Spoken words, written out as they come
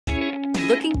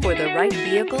Looking for the right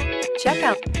vehicle? Check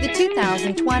out the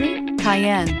 2020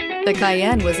 Cayenne. The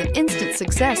Cayenne was an instant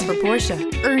success for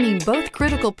Porsche, earning both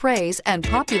critical praise and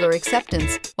popular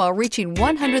acceptance while reaching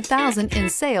 100,000 in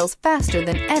sales faster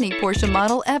than any Porsche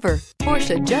model ever.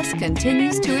 Porsche just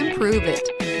continues to improve it.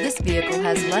 This vehicle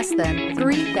has less than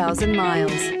 3,000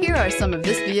 miles. Here are some of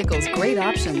this vehicle's great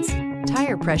options: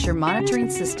 tire pressure monitoring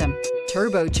system,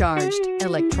 turbocharged,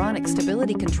 electronic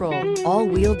stability control,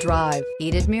 all-wheel drive,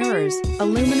 heated mirrors,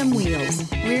 aluminum wheels,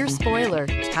 rear spoiler,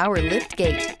 power lift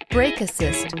gate, brake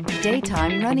assist,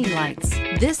 daytime running lights.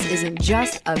 This isn't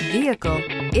just a vehicle,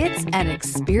 it's an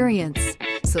experience.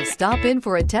 So stop in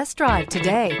for a test drive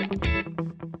today.